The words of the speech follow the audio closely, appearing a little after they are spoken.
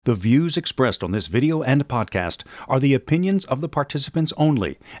The views expressed on this video and podcast are the opinions of the participants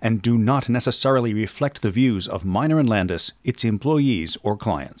only and do not necessarily reflect the views of Miner & Landis, its employees, or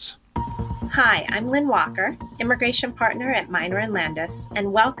clients. Hi, I'm Lynn Walker, Immigration Partner at Miner & Landis,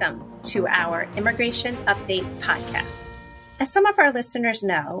 and welcome to our Immigration Update podcast. As some of our listeners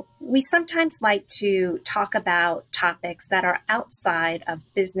know, we sometimes like to talk about topics that are outside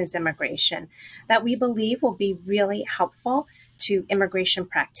of business immigration that we believe will be really helpful to immigration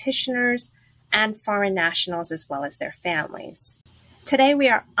practitioners and foreign nationals as well as their families. Today, we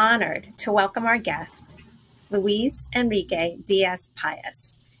are honored to welcome our guest, Luis Enrique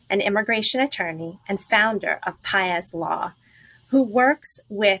Diaz-Paez, an immigration attorney and founder of Paez Law, who works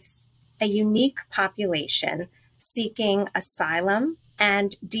with a unique population seeking asylum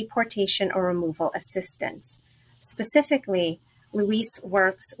and deportation or removal assistance. Specifically, Luis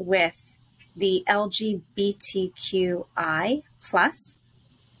works with the LGBTQI plus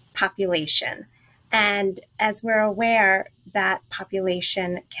population. And as we're aware, that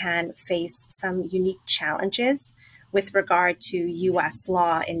population can face some unique challenges with regard to U.S.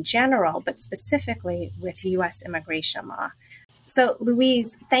 law in general, but specifically with U.S. immigration law. So,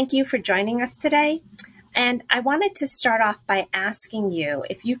 Luis, thank you for joining us today. And I wanted to start off by asking you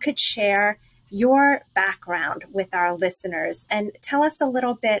if you could share your background with our listeners and tell us a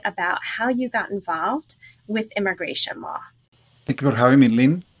little bit about how you got involved with immigration law. Thank you for having me,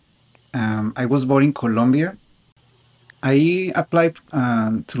 Lynn. I was born in Colombia. I applied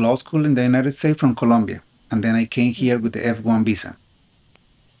to law school in the United States from Colombia, and then I came here with the F1 visa.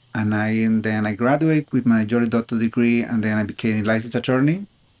 And then I graduated with my juris doctor degree, and then I became a licensed attorney.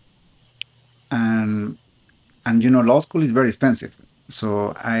 And law school is very expensive.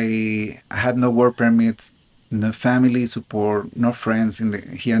 So I had no work permit, no family support, no friends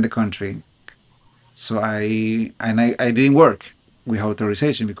here in the country. So I didn't work with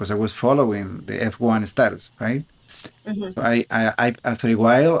authorization because I was following the F1 status, right? Mm-hmm. So I after a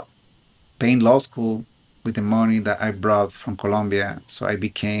while paying law school with the money that I brought from Colombia, so I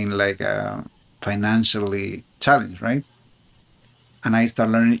became financially challenged, right? And I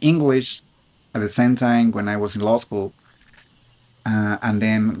started learning English at the same time when I was in law school. And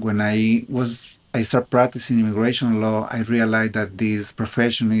then when I started practicing immigration law, I realized that this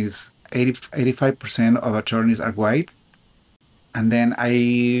profession is 85% of attorneys are white. And then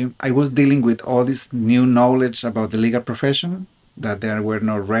I was dealing with all this new knowledge about the legal profession that they were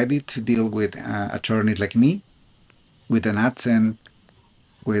not ready to deal with attorneys like me, with an accent,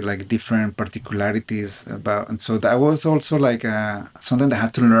 with different particularities about. And so that was also something that I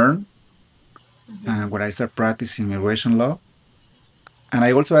had to learn. When I started practicing immigration law. And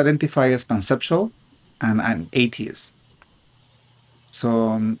I also identify as pansexual and an atheist.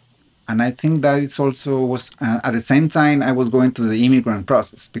 So, and I think that it also was, at the same time, I was going through the immigrant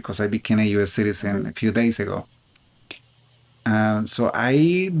process because I became a U.S. citizen a few days ago. So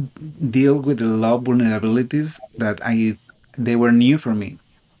I deal with a lot of vulnerabilities that they were new for me.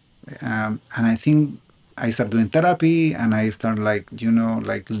 And I think I started doing therapy and I started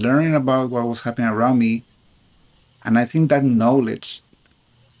learning about what was happening around me. And I think that knowledge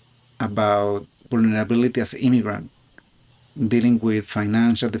about vulnerability as an immigrant, dealing with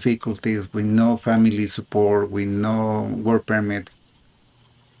financial difficulties, with no family support, with no work permit,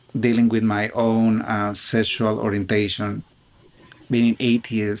 dealing with my own sexual orientation, being an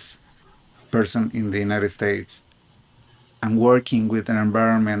atheist person in the United States, and working with an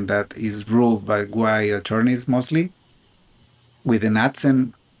environment that is ruled by white attorneys mostly, with an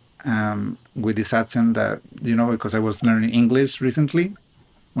accent, with this accent that, because I was learning English recently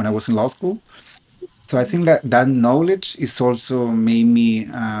when I was in law school. So I think that knowledge is also made me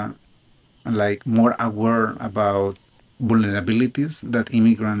more aware about vulnerabilities that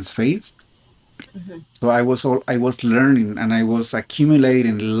immigrants face. Mm-hmm. So I was learning and I was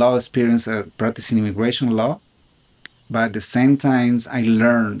accumulating law experience practicing immigration law. But at the same time, I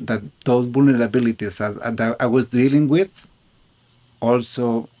learned that those vulnerabilities that I was dealing with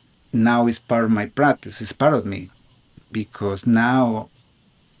also now is part of my practice, it's part of me, because now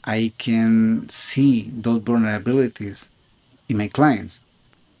I can see those vulnerabilities in my clients.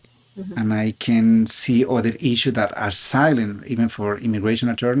 Mm-hmm. And I can see other issues that are silent, even for immigration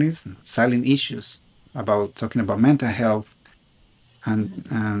attorneys, silent issues about talking about mental health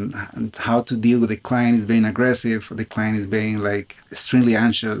and how to deal with the client is being aggressive, the client is being extremely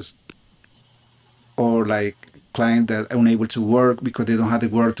anxious, or client that are unable to work because they don't have the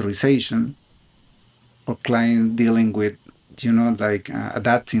work authorization, or client dealing with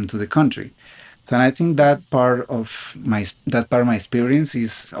adapting to the country. And I think that part of my experience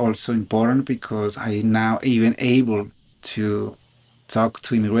is also important because I now even able to talk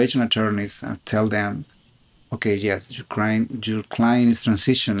to immigration attorneys and tell them, okay, yes, your client is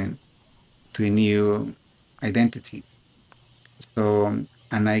transitioning to a new identity. So,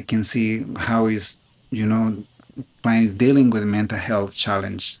 and I can see how is, client is dealing with mental health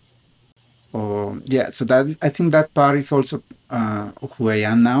challenge. Or yeah, so that I think that part is also who I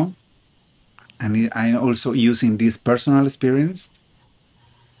am now, and I'm also using this personal experience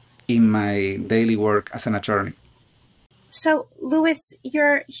in my daily work as an attorney. So, Luis,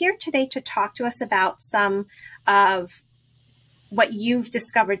 you're here today to talk to us about some of what you've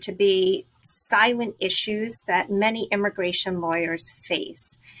discovered to be silent issues that many immigration lawyers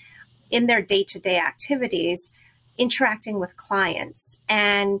face in their day-to-day activities, interacting with clients.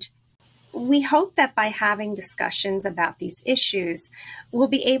 And we hope that by having discussions about these issues, we'll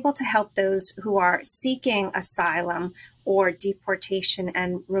be able to help those who are seeking asylum or deportation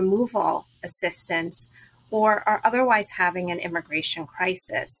and removal assistance, or are otherwise having an immigration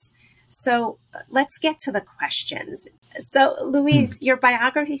crisis. So let's get to the questions. So, Luis, your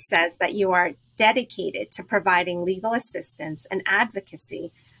biography says that you are dedicated to providing legal assistance and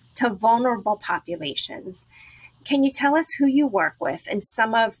advocacy to vulnerable populations. Can you tell us who you work with and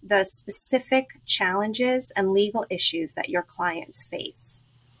some of the specific challenges and legal issues that your clients face?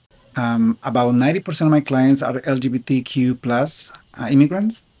 About 90% of my clients are LGBTQ plus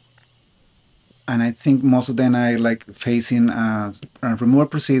immigrants. And I think most of them are like facing removal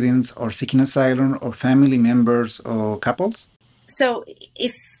proceedings or seeking asylum or family members or couples. So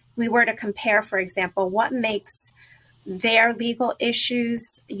if we were to compare, for example, what makes their legal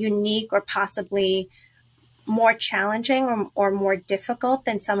issues unique or possibly more challenging or more difficult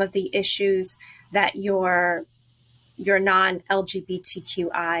than some of the issues that your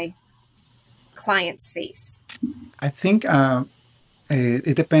non-LGBTQI clients face? I think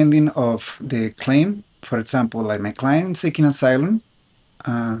it depending of the claim. For example, like my client seeking asylum,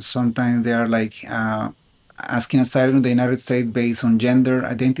 sometimes they are like asking asylum in the United States based on gender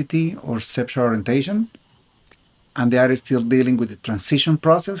identity or sexual orientation, and they are still dealing with the transition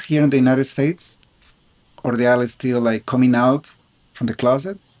process here in the United States, or they are still like coming out from the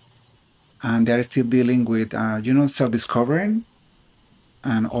closet, and they are still dealing with self-discovering,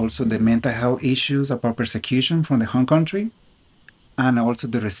 and also the mental health issues about persecution from the home country, and also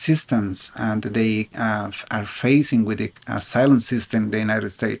the resistance and they are facing with the asylum system in the United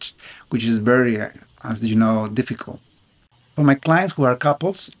States, which is very, as you know, difficult. For my clients who are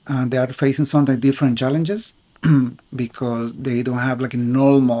couples, they are facing sometimes different challenges because they don't have like a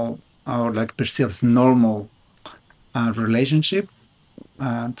normal or like perceived as normal relationship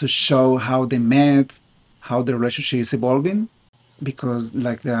to show how they met, how the relationship is evolving, because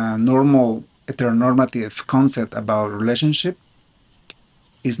like the normal heteronormative concept about relationship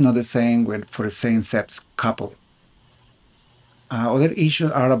is not the same for a same-sex couple. Other issues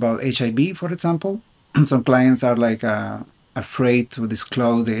are about HIV, for example. Some clients are like afraid to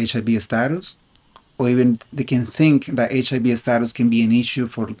disclose the HIV status, or even they can think that HIV status can be an issue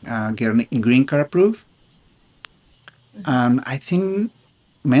for getting a green card approved. And I think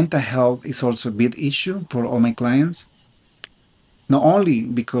mental health is also a big issue for all my clients, not only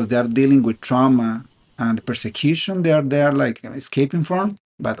because they are dealing with trauma and the persecution they are like escaping from,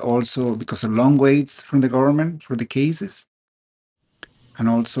 but also because of long waits from the government for the cases, and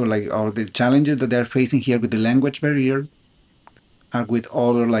also like all the challenges that they're facing here with the language barrier, and with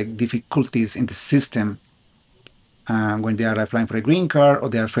other like difficulties in the system when they are applying for a green card, or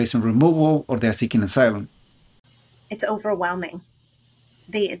they are facing removal, or they are seeking asylum. It's overwhelming.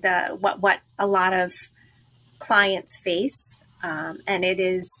 What a lot of clients face, and it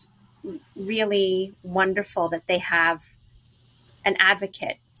is really wonderful that they have an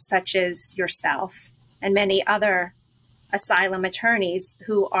advocate such as yourself and many other asylum attorneys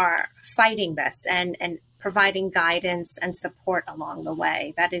who are fighting this and providing guidance and support along the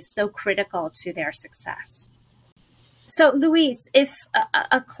way. That is so critical to their success. So, Luis, if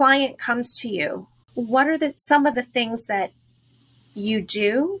a client comes to you, what are some of the things that you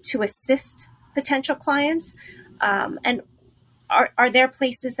do to assist potential clients? And are there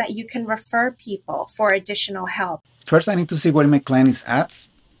places that you can refer people for additional help? First, I need to see where my client is at.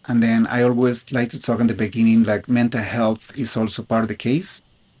 And then I always like to talk in the beginning, like mental health is also part of the case.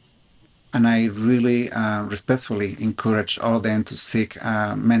 And I really respectfully encourage all of them to seek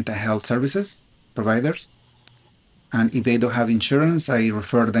mental health services providers. And if they don't have insurance, I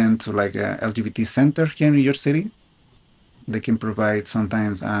refer them to like a LGBT center here in New York City. They can provide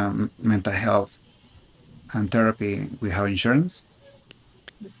sometimes mental health and therapy without insurance.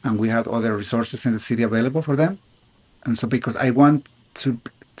 And we have other resources in the city available for them. And so because I want to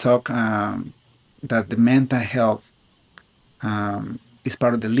talk that the mental health is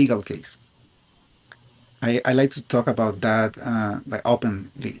part of the legal case. I like to talk about that like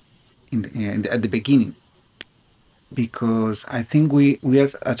openly at the beginning, because I think we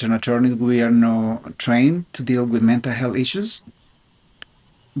as an attorney, we are not trained to deal with mental health issues.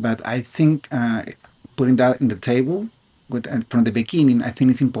 But I think putting that in the table from the beginning, I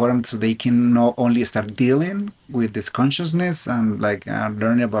think it's important so they can not only start dealing with this consciousness and like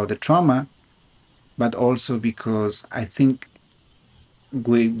learning about the trauma, but also because I think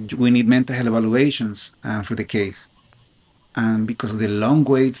we need mental health evaluations for the case. And because of the long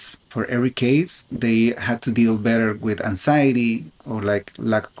waits for every case, they had to deal better with anxiety or like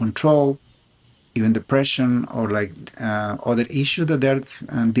lack of control, even depression or like other issues that they're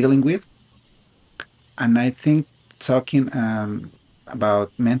dealing with. And I think talking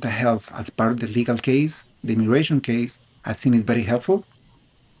about mental health as part of the legal case, the immigration case, I think is very helpful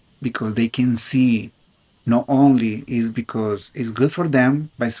because they can see not only is because it's good for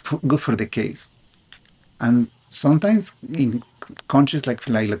them, but it's good for the case. And sometimes in countries like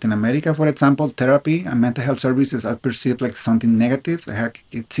Latin America, for example, therapy and mental health services are perceived like something negative, like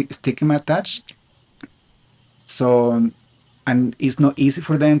it's stigma attached. So, and it's not easy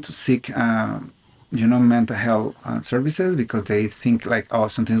for them to seek, mental health services because they think like, oh,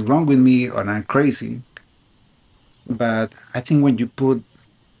 something's wrong with me or I'm crazy. But I think when you put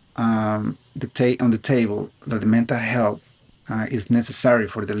on the table that the mental health is necessary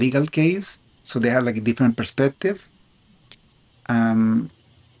for the legal case, so they have like a different perspective. And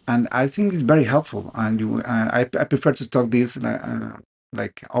I think it's very helpful. And I prefer to talk this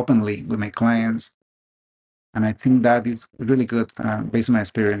like openly with my clients, and I think that is really good based on my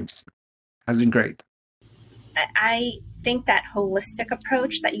experience. Has been great. I think that holistic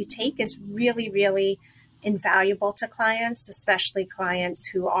approach that you take is really, really invaluable to clients, especially clients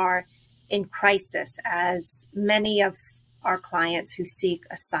who are in crisis, as many of our clients who seek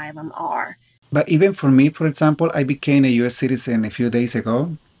asylum are. But even for me, for example, I became a U.S. citizen a few days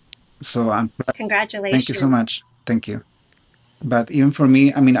ago. So thank you so Congratulations. much. Thank you. But even for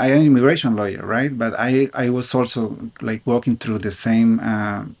me, I mean, I am an immigration lawyer, right? But I was also like walking through the same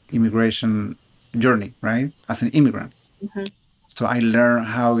immigration journey, right? As an immigrant. Mm-hmm. So I learned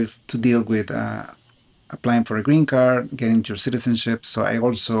how is to deal with applying for a green card, getting your citizenship. So I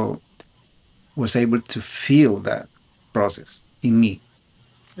also was able to feel that process in me.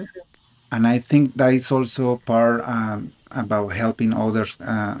 Mm-hmm. And I think that is also part about helping other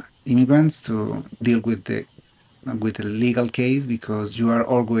immigrants to deal with the legal case, because you are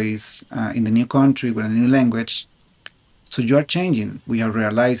always in the new country with a new language. So you are changing. We are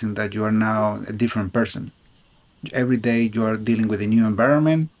realizing that you are now a different person. Every day you are dealing with a new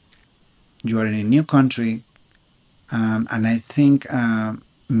environment. You are in a new country. And I think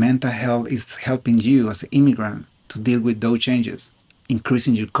mental health is helping you as an immigrant to deal with those changes,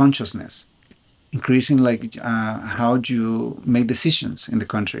 increasing your consciousness, increasing like how you make decisions in the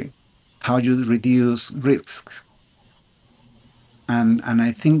country, how you reduce risks. And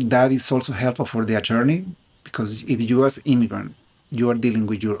I think that is also helpful for the attorney, because if you as immigrant, you are dealing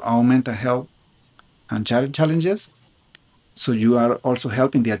with your own mental health and challenges, so you are also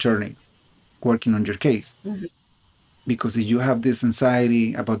helping the attorney working on your case. Mm-hmm. Because if you have this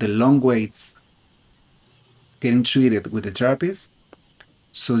anxiety about the long waits getting treated with the therapist,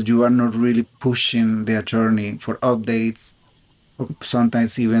 so you are not really pushing the attorney for updates, or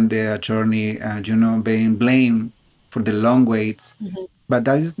sometimes even the attorney, being blamed for the long waits. Mm-hmm. But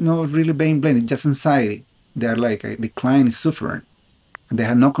that is not really being blamed, it's just anxiety. They are like, the client is suffering, and they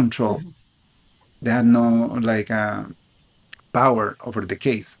have no control. Mm-hmm. They have no like power over the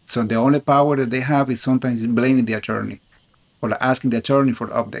case. So the only power that they have is sometimes blaming the attorney or asking the attorney for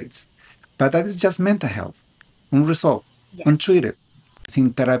updates. But that is just mental health, unresolved, Yes. untreated. I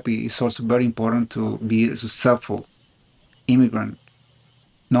think therapy is also very important to be a successful immigrant,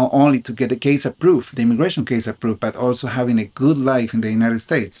 not only to get the case approved, the immigration case approved, but also having a good life in the United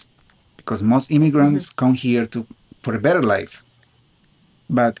States. Because most Mm-hmm. immigrants come here for a better life.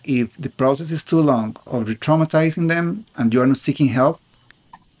 But if the process is too long of re-traumatizing them and you are not seeking help,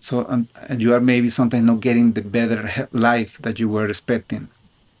 so and you are maybe sometimes not getting the better life that you were expecting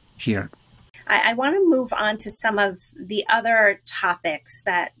here. I want to move on to some of the other topics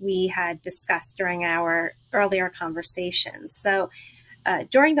that we had discussed during our earlier conversations. So,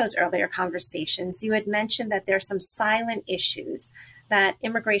 during those earlier conversations, you had mentioned that there are some silent issues that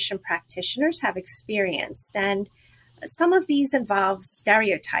immigration practitioners have experienced, and some of these involve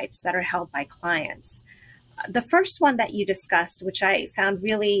stereotypes that are held by clients. The first one that you discussed, which I found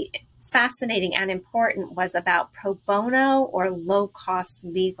really fascinating and important, was about pro bono or low cost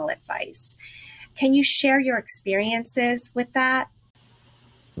legal advice. Can you share your experiences with that?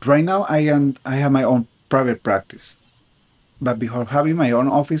 Right now, I have my own private practice, but before having my own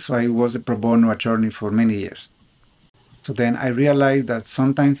office, I was a pro bono attorney for many years. So then I realized that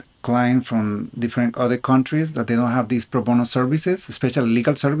sometimes clients from different other countries that they don't have these pro bono services, especially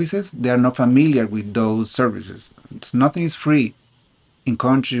legal services, they are not familiar with those services. Nothing is free in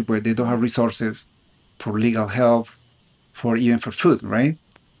countries where they don't have resources for legal help, for even for food, right?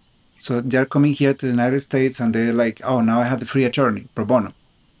 So they're coming here to the United States and they're like, oh, now I have the free attorney, pro bono.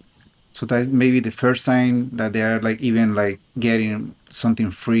 So that's maybe the first time that they are like even like getting something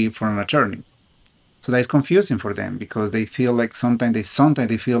free from an attorney. So that's confusing for them because they feel like sometimes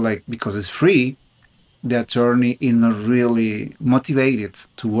they feel like because it's free, the attorney is not really motivated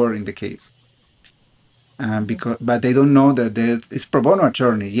to work in the case. But they don't know that it's pro bono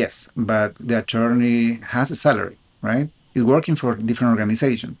attorney, yes, but the attorney has a salary, right? It's working for a different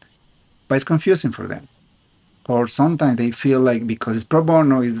organization, but it's confusing for them. Or sometimes they feel like because it's pro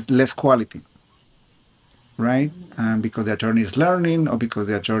bono is less quality, right? Because the attorney is learning or because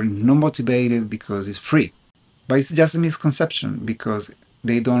the attorney is not motivated because it's free. But it's just a misconception because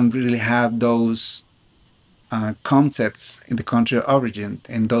they don't really have those concepts in the country of origin.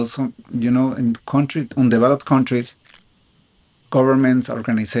 And those, in undeveloped countries, governments,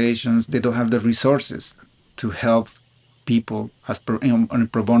 organizations, they don't have the resources to help people on a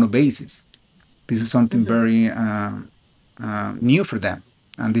pro bono basis. This is something very new for them.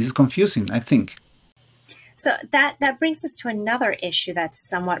 And this is confusing, I think. So that brings us to another issue that's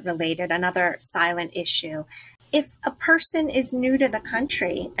somewhat related, another silent issue. If a person is new to the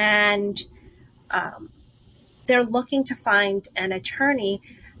country and they're looking to find an attorney,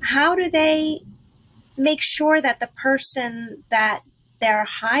 how do they make sure that the person that they're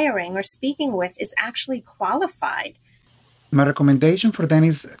hiring or speaking with is actually qualified? My recommendation for them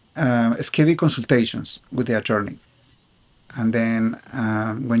is schedule consultations with the attorney. And then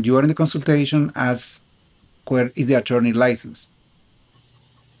when you are in the consultation, ask where is the attorney license.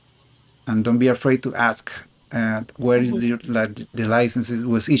 And don't be afraid to ask where is the license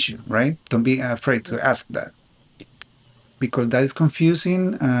was issued, right? Don't be afraid to ask that. Because that is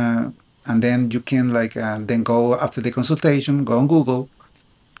confusing. And then you can then go after the consultation, go on Google,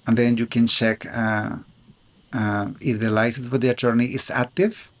 and then you can check if the license for the attorney is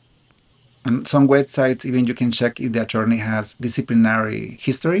active. And some websites, even you can check if the attorney has disciplinary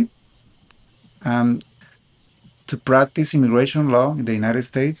history. To practice immigration law in the United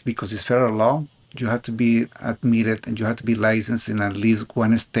States, because it's federal law, you have to be admitted and you have to be licensed in at least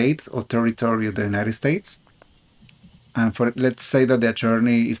one state or territory of the United States. And let's say that the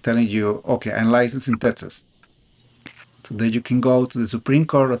attorney is telling you, okay, I'm licensed in Texas. So then you can go to the Supreme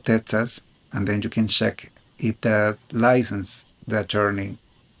Court of Texas, and then you can check if that license, the attorney,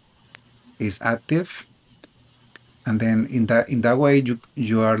 is active. And then in that way,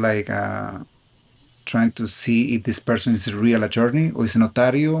 you are like trying to see if this person is a real attorney or is a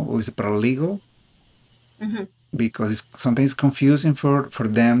notario or is a paralegal. Because it's sometimes confusing for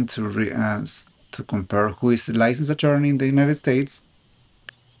them to compare who is the licensed attorney in the United States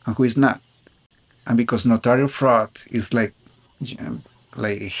and who is not. And because notarial fraud is like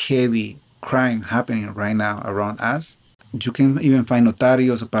a heavy crime happening right now around us, you can even find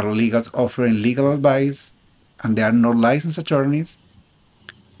notarios or paralegals offering legal advice, and they are not licensed attorneys,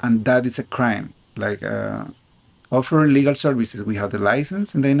 and that is a crime. Like offering legal services without the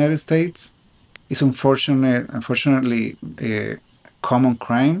license in the United States is unfortunately a common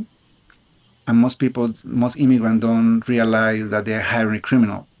crime, and most immigrants don't realize that they're hiring a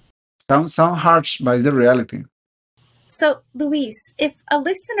criminal. Sounds harsh, but it's the reality. So, Luis, if a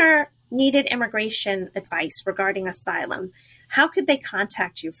listener needed immigration advice regarding asylum, how could they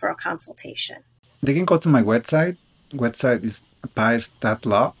contact you for a consultation? They can go to my website. Website is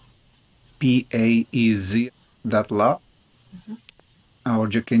paez.law, paez.law. Or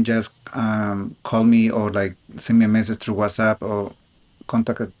you can just call me or send me a message through WhatsApp or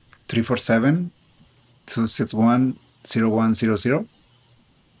contact at 347-261-0100.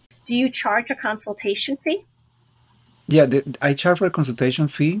 Do you charge a consultation fee? Yeah, I charge for a consultation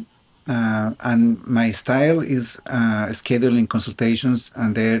fee, and my style is scheduling consultations,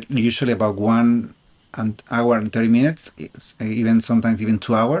 and they're usually about 1 hour and 30 minutes, sometimes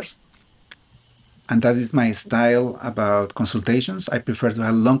 2 hours. And that is my style about consultations. I prefer to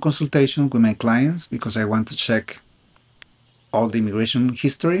have long consultations with my clients because I want to check all the immigration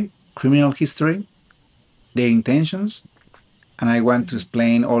history, criminal history, their intentions, and I want to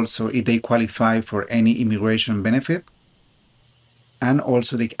explain also if they qualify for any immigration benefit. And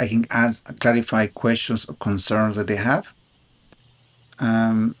also I can clarify questions or concerns that they have.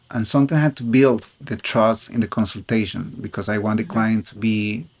 And sometimes I had to build the trust in the consultation because I want the client to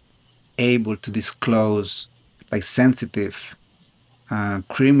be able to disclose like sensitive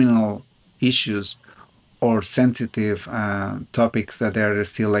criminal issues or sensitive topics that they're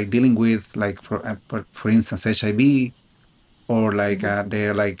still like dealing with, like for instance HIV, or like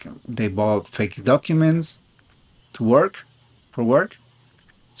they bought fake documents to work for work.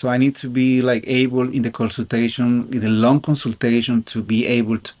 So I need to be like able in the consultation, in the long consultation, to be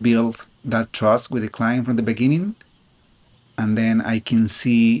able to build that trust with the client from the beginning, and then I can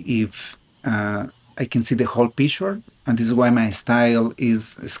see if I can see the whole picture. And this is why my style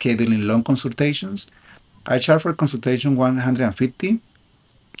is scheduling long consultations. I charge for consultation 150,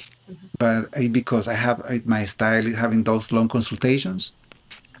 but because I have my style is having those long consultations.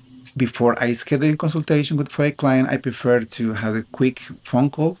 Before I schedule a consultation with for a client, I prefer to have a quick phone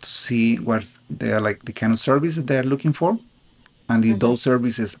call to see what's the kind of service that they're looking for, and if those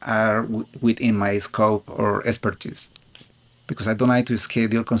services are within my scope or expertise. Because I don't like to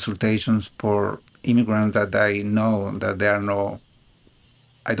schedule consultations for immigrants that I know that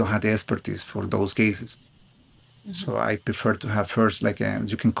I don't have the expertise for those cases. So I prefer to have first,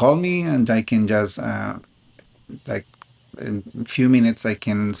 you can call me and I can just, like, in a few minutes, I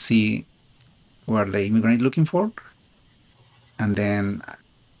can see what the immigrant is looking for. And then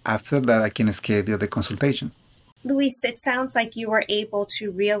after that, I can schedule the consultation. Luis, it sounds like you were able to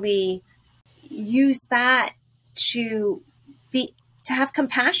really use that to have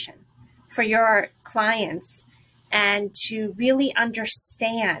compassion for your clients and to really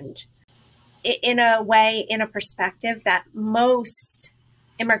understand in a way, in a perspective that most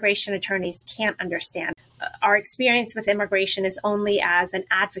immigration attorneys can't understand. Our experience with immigration is only as an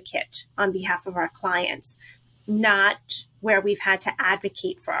advocate on behalf of our clients, not where we've had to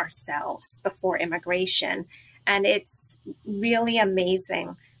advocate for ourselves before immigration. And it's really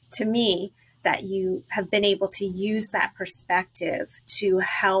amazing to me that you have been able to use that perspective to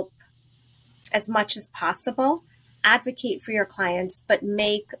help as much as possible advocate for your clients, but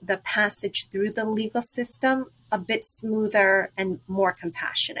make the passage through the legal system a bit smoother and more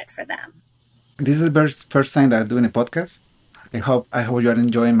compassionate for them. This is the first time that I'm doing a podcast. I hope you are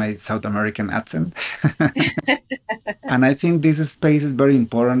enjoying my South American accent. And I think this space is very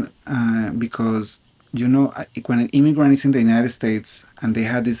important because, when an immigrant is in the United States and they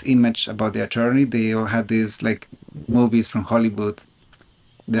had this image about the attorney, they all had these like movies from Hollywood.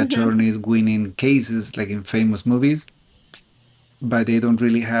 The attorneys winning cases like in famous movies, but they don't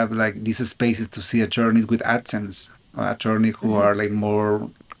really have like these spaces to see attorneys with accents or attorneys who are like more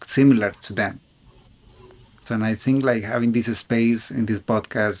similar to them. So, and I think like having this space in this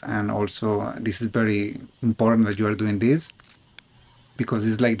podcast, and also this is very important that you are doing this, because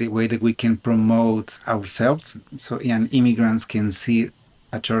it's like the way that we can promote ourselves. So, and immigrants can see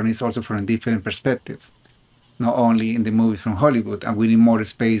attorneys also from a different perspective, not only in the movies from Hollywood. And we need more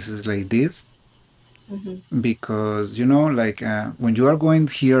spaces like this, because, when you are going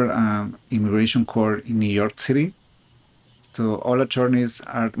here, immigration court in New York City, so all attorneys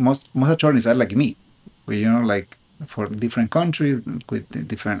most attorneys are like me, like for different countries with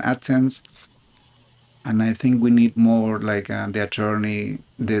different accents. And I think we need more like the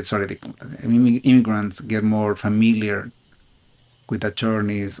immigrants get more familiar with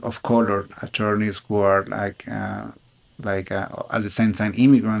attorneys of color, attorneys who are at the same time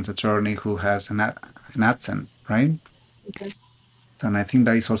immigrants, attorney who has an accent, right? And I think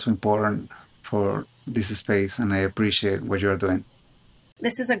that is also important for this space, and I appreciate what you're doing.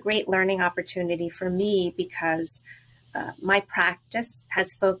 This is a great learning opportunity for me because my practice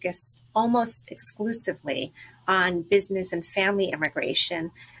has focused almost exclusively on business and family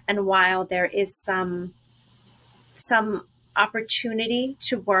immigration. And while there is some opportunity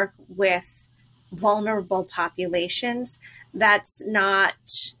to work with vulnerable populations, that's not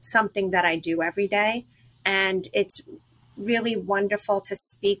something that I do every day. And it's really wonderful to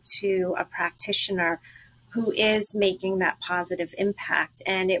speak to a practitioner who is making that positive impact.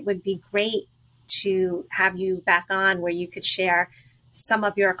 And it would be great to have you back on where you could share some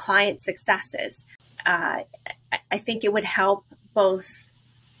of your client successes. I think it would help both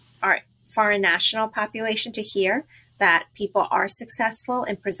our foreign national population to hear that people are successful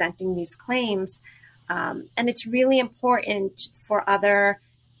in presenting these claims. And it's really important for other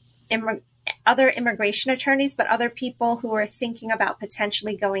immigration attorneys, but other people who are thinking about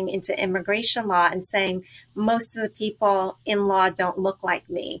potentially going into immigration law and saying, most of the people in law don't look like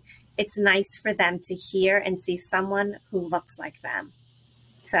me. It's nice for them to hear and see someone who looks like them.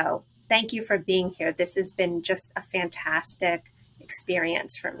 So thank you for being here. This has been just a fantastic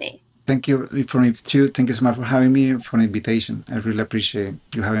experience for me. Thank you for me too. Thank you so much for having me, for the invitation. I really appreciate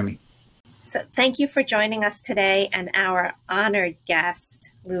you having me. So thank you for joining us today and our honored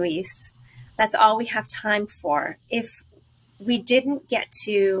guest, Luis. That's all we have time for. If we didn't get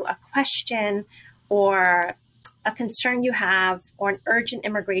to a question or a concern you have or an urgent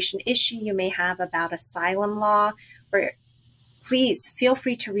immigration issue you may have about asylum law, please feel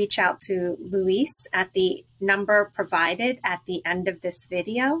free to reach out to Luis at the number provided at the end of this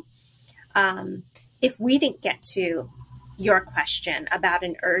video. If we didn't get to your question about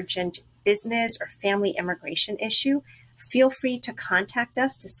an urgent business or family immigration issue, feel free to contact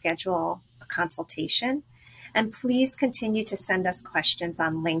us to schedule a consultation. And please continue to send us questions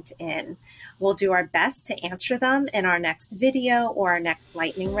on LinkedIn. We'll do our best to answer them in our next video or our next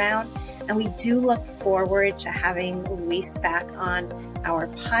lightning round. And we do look forward to having Luis back on our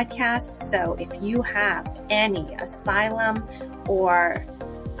podcast. So if you have any asylum or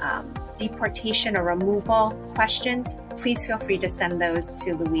deportation or removal questions, please feel free to send those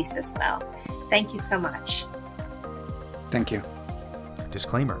to Luis as well. Thank you so much. Thank you.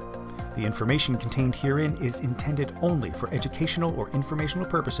 Disclaimer. The information contained herein is intended only for educational or informational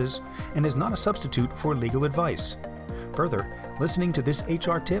purposes and is not a substitute for legal advice. Further, listening to this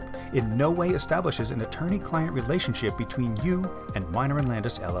HR tip in no way establishes an attorney-client relationship between you and Miner &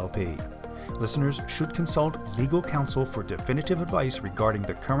 Landis, LLP. Listeners should consult legal counsel for definitive advice regarding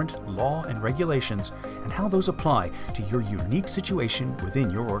the current law and regulations and how those apply to your unique situation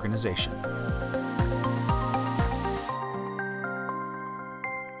within your organization.